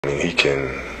I mean, he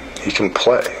can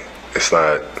play. It's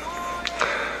not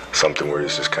something where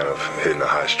he's just kind of hitting a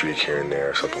hot streak here and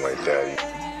there or something like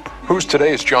that. Who's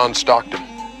today's John Stockton?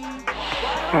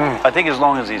 I think as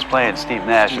long as he's playing Steve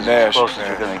Nash is as close as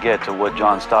you're going to get to what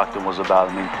John Stockton was about.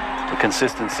 I mean, the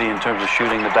consistency in terms of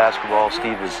shooting the basketball.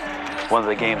 Steve is one of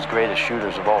the game's greatest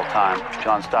shooters of all time.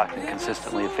 John Stockton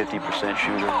consistently a 50%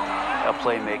 shooter, a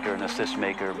playmaker, an assist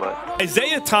maker. But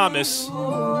Isaiah Thomas,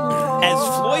 as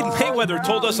Floyd Mayweather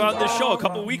told us on this show a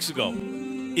couple weeks ago,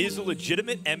 is a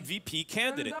legitimate MVP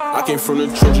candidate. I came from the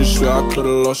trenches, swear I could've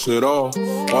lost it all.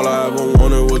 All I ever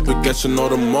wanted was to get all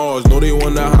the Mars. Know they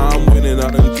wonder how I'm winning,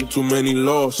 I done took too many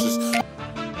losses.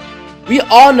 We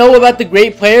all know about the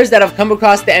great players that have come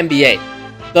across the NBA.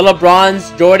 The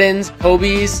LeBrons, Jordans,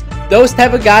 Kobes, those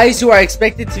type of guys who are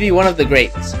expected to be one of the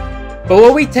greats. But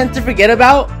what we tend to forget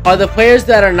about are the players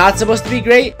that are not supposed to be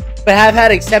great, but have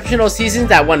had exceptional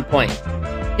seasons at one point.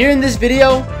 Here in this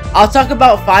video, I'll talk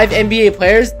about 5 NBA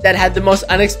players that had the most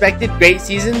unexpected great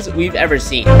seasons we've ever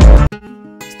seen.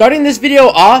 Starting this video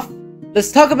off,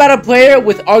 let's talk about a player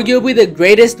with arguably the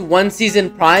greatest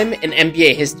one-season prime in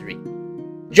NBA history.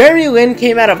 Jeremy Lin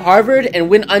came out of Harvard and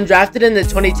went undrafted in the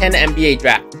 2010 NBA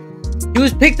draft. He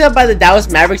was picked up by the Dallas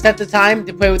Mavericks at the time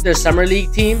to play with their summer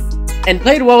league team, and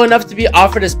played well enough to be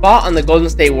offered a spot on the Golden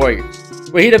State Warriors,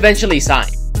 where he'd eventually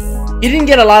sign. He didn't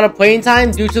get a lot of playing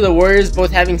time due to the Warriors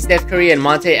both having Steph Curry and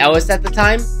Monte Ellis at the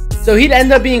time, so he'd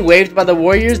end up being waived by the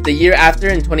Warriors the year after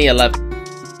in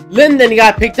 2011. Lin then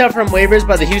got picked up from waivers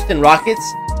by the Houston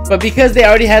Rockets, but because they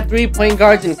already had 3 point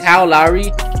guards in Kyle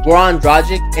Lowry, Goran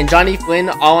Dragic, and Johnny Flynn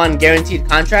all on guaranteed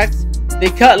contracts, they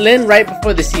cut Lin right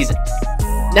before the season.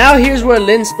 Now here's where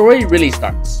Lin's story really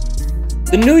starts.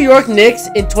 The New York Knicks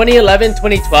in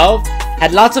 2011-2012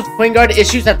 had lots of point guard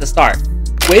issues at the start,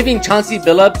 waiving Chauncey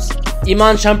Billups,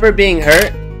 Iman Shumpert being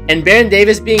hurt, and Baron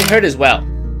Davis being hurt as well.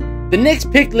 The Knicks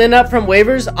picked Lin up from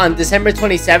waivers on December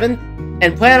 27th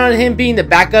and plan on him being the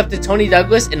backup to Tony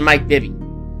Douglas and Mike Bibby.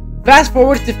 Fast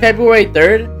forward to February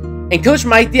 3rd, and Coach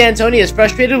Mike D'Antoni is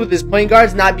frustrated with his point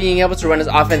guards not being able to run his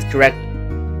offense correctly.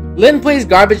 Lin plays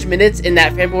garbage minutes in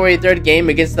that February 3rd game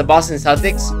against the Boston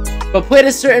Celtics, but played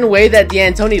a certain way that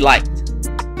D'Antoni liked.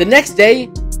 The next day,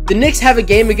 the Knicks have a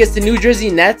game against the New Jersey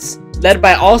Nets, led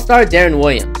by all-star Deron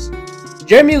Williams.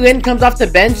 Jeremy Lin comes off the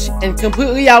bench and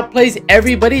completely outplays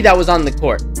everybody that was on the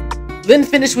court. Lin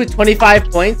finished with 25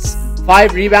 points,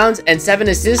 5 rebounds, and 7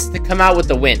 assists to come out with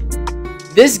the win.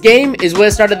 This game is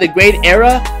what started the great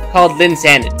era called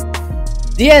Linsanity.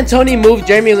 D'Antoni moved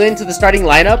Jeremy Lin to the starting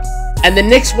lineup, and the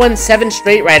Knicks won 7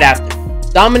 straight right after,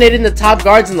 dominating the top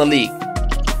guards in the league.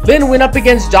 Lin went up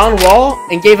against John Wall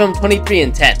and gave him 23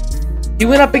 and 10. He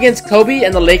went up against Kobe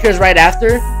and the Lakers right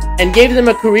after, and gave them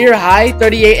a career-high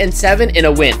 38 and 7 in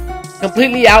a win,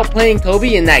 completely outplaying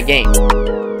Kobe in that game.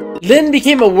 Lin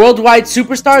became a worldwide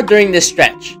superstar during this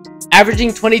stretch,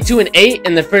 averaging 22 and 8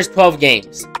 in the first 12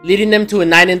 games, leading them to a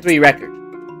 9 and 3 record.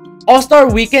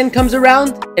 All-Star Weekend comes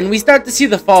around, and we start to see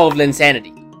the fall of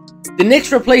Linsanity. The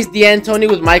Knicks replaced D'Antoni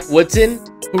with Mike Woodson,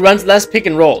 who runs less pick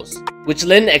and rolls, which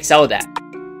Lin excelled at.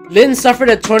 Lin suffered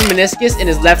a torn meniscus in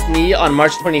his left knee on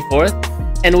March 24th,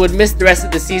 and would miss the rest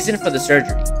of the season for the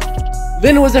surgery.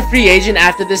 Lin was a free agent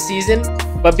after this season,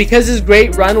 but because his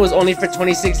great run was only for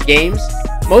 26 games,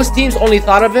 most teams only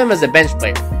thought of him as a bench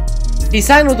player. He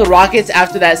signed with the Rockets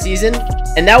after that season,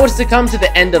 and that would succumb to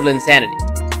the end of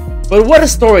Linsanity. But what a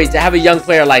story to have a young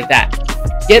player like that.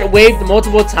 Get waived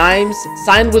multiple times,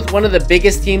 sign with one of the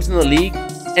biggest teams in the league,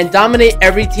 and dominate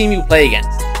every team you play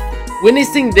against.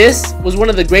 Witnessing this was one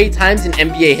of the great times in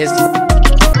NBA history.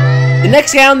 The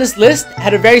next guy on this list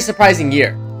had a very surprising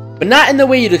year, but not in the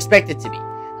way you'd expect it to be.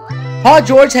 Paul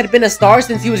George had been a star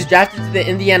since he was drafted to the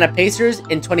Indiana Pacers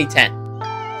in 2010.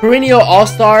 Perennial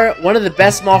all-star, one of the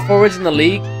best small forwards in the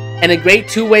league, and a great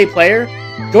two-way player,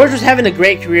 George was having a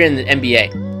great career in the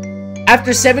NBA.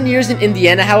 After 7 years in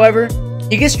Indiana, however,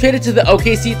 he gets traded to the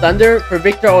OKC Thunder for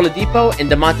Victor Oladipo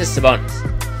and Domantas Sabonis,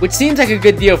 which seems like a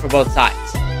good deal for both sides.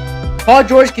 Paul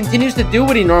George continues to do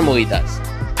what he normally does,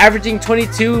 averaging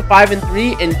 22, 5 and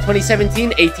 3 in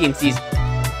 2017-18 season.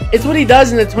 It's what he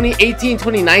does in the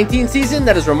 2018-2019 season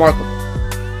that is remarkable.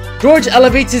 George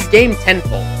elevates his game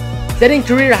tenfold, setting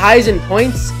career highs in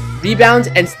points, rebounds,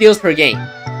 and steals per game,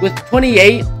 with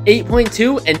 28,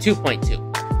 8.2, and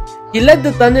 2.2. He led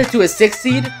the Thunder to a 6th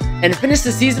seed and finished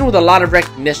the season with a lot of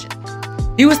recognition.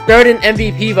 He was 3rd in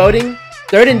MVP voting,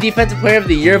 3rd in Defensive Player of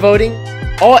the Year voting,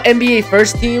 All-NBA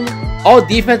First Team,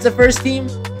 All-Defensive First Team,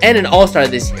 and an All-Star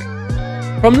this year.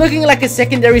 From looking like a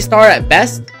secondary star at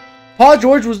best, Paul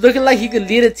George was looking like he could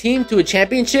lead a team to a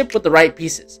championship with the right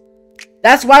pieces.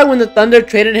 That's why when the Thunder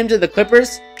traded him to the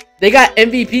Clippers, they got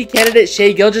MVP candidate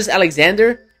Shai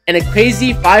Gilgeous-Alexander and a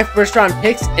crazy 5 first-round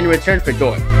picks in return for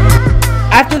George.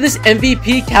 After this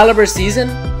MVP caliber season,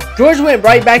 George went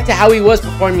right back to how he was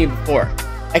performing before,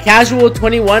 a casual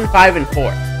 21, 5, and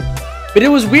 4. But it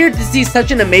was weird to see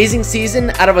such an amazing season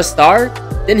out of a star,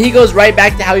 then he goes right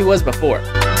back to how he was before.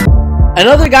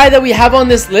 Another guy that we have on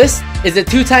this list is a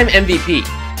 2-time MVP.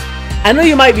 I know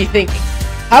you might be thinking,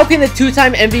 how can a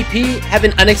 2-time MVP have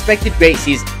an unexpected great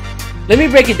season? Let me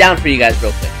break it down for you guys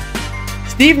real quick.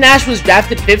 Steve Nash was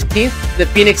drafted 15th to the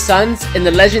Phoenix Suns in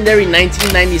the legendary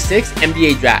 1996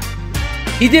 NBA draft.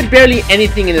 He did barely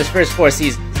anything in his first 4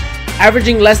 seasons,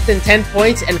 averaging less than 10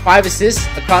 points and 5 assists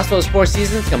across those 4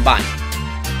 seasons combined.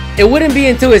 It wouldn't be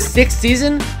until his 6th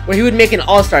season where he would make an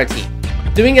all-star team,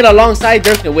 doing it alongside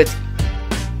Dirk Nowitzki.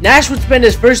 Nash would spend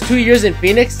his first 2 years in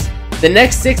Phoenix, the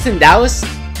next 6 in Dallas,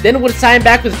 then would sign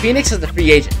back with Phoenix as a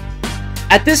free agent.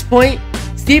 At this point,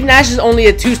 Steve Nash is only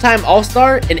a 2-time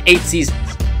All-Star in 8 seasons.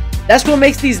 That's what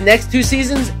makes these next 2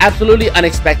 seasons absolutely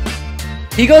unexpected.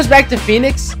 He goes back to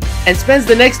Phoenix and spends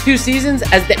the next 2 seasons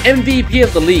as the MVP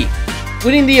of the league,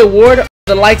 winning the award of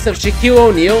the likes of Shaquille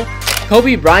O'Neal,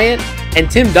 Kobe Bryant, and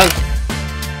Tim Duncan.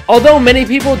 Although many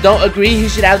people don't agree he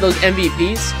should have those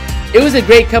MVPs, it was a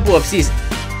great couple of seasons.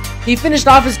 He finished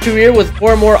off his career with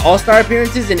 4 more All-Star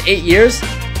appearances in 8 years,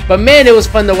 but man, it was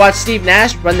fun to watch Steve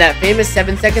Nash run that famous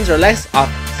 7 seconds or less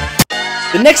offense.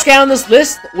 The next guy on this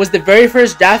list was the very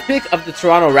first draft pick of the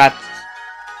Toronto Raptors.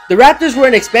 The Raptors were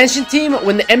an expansion team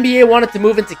when the NBA wanted to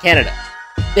move into Canada.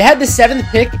 They had the 7th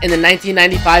pick in the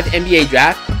 1995 NBA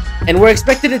draft and were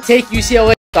expected to take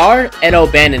UCLA star Ed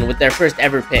O'Bannon with their first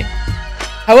ever pick.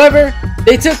 However,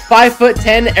 they took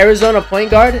 5'10" Arizona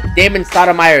point guard Damon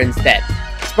Stoudamire instead,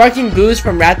 sparking boos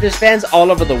from Raptors fans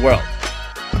all over the world.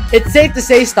 It's safe to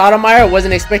say Stoudamire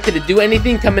wasn't expected to do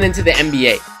anything coming into the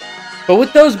NBA. But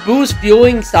with those boos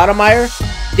fueling Stoudamire,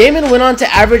 Damon went on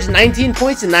to average 19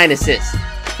 points and 9 assists,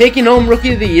 taking home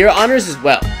Rookie of the Year honors as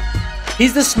well.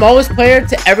 He's the smallest player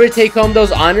to ever take home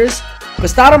those honors, but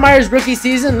Stoudamire's rookie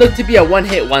season looked to be a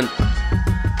one-hit wonder.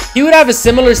 He would have a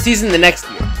similar season the next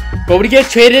year, but would get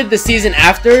traded the season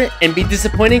after and be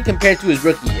disappointing compared to his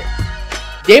rookie year.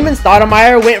 Damon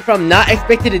Stoudamire went from not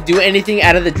expected to do anything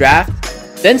out of the draft,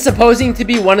 then supposing to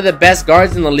be one of the best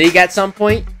guards in the league at some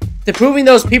point, to proving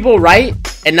those people right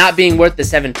and not being worth the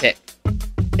 7th pick.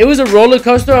 It was a roller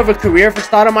coaster of a career for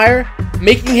Stoudamire,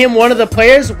 making him one of the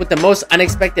players with the most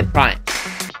unexpected prime.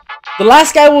 The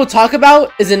last guy we'll talk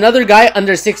about is another guy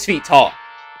under 6 feet tall.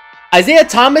 Isaiah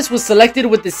Thomas was selected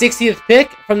with the 60th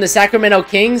pick from the Sacramento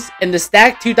Kings in the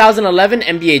stacked 2011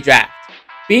 NBA draft,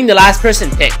 being the last person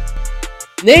picked.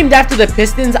 Named after the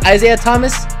Pistons' Isaiah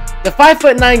Thomas, the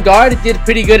 5'9" guard did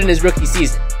pretty good in his rookie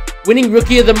season, winning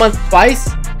Rookie of the Month twice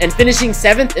and finishing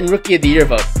 7th in Rookie of the Year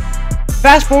vote.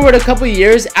 Fast forward a couple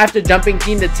years after jumping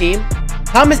team to team,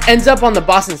 Thomas ends up on the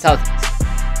Boston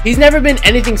Celtics. He's never been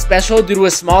anything special due to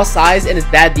his small size and his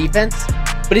bad defense,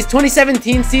 but his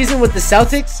 2017 season with the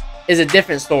Celtics is a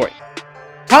different story.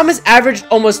 Thomas averaged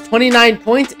almost 29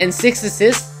 points and 6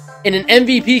 assists in an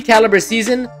MVP caliber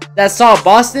season that saw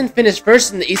Boston finish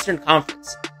first in the Eastern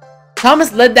Conference.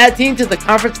 Thomas led that team to the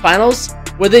conference finals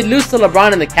where they lose to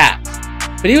LeBron and the Cavs,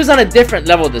 but he was on a different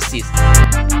level this season.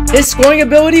 His scoring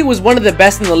ability was one of the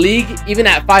best in the league even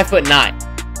at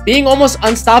 5'9", being almost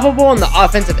unstoppable on the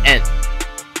offensive end.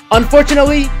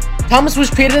 Unfortunately, Thomas was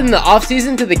traded in the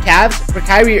offseason to the Cavs for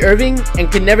Kyrie Irving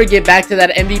and could never get back to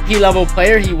that MVP level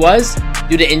player he was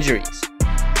due to injuries.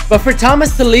 But for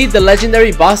Thomas to lead the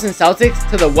legendary Boston Celtics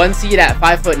to the 1 seed at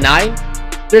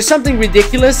 5'9", there's something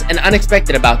ridiculous and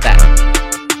unexpected about that.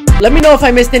 Let me know if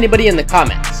I missed anybody in the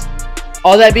comments.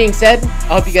 All that being said,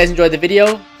 I hope you guys enjoyed the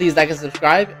video. Please like and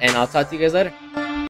subscribe, and I'll talk to you guys later.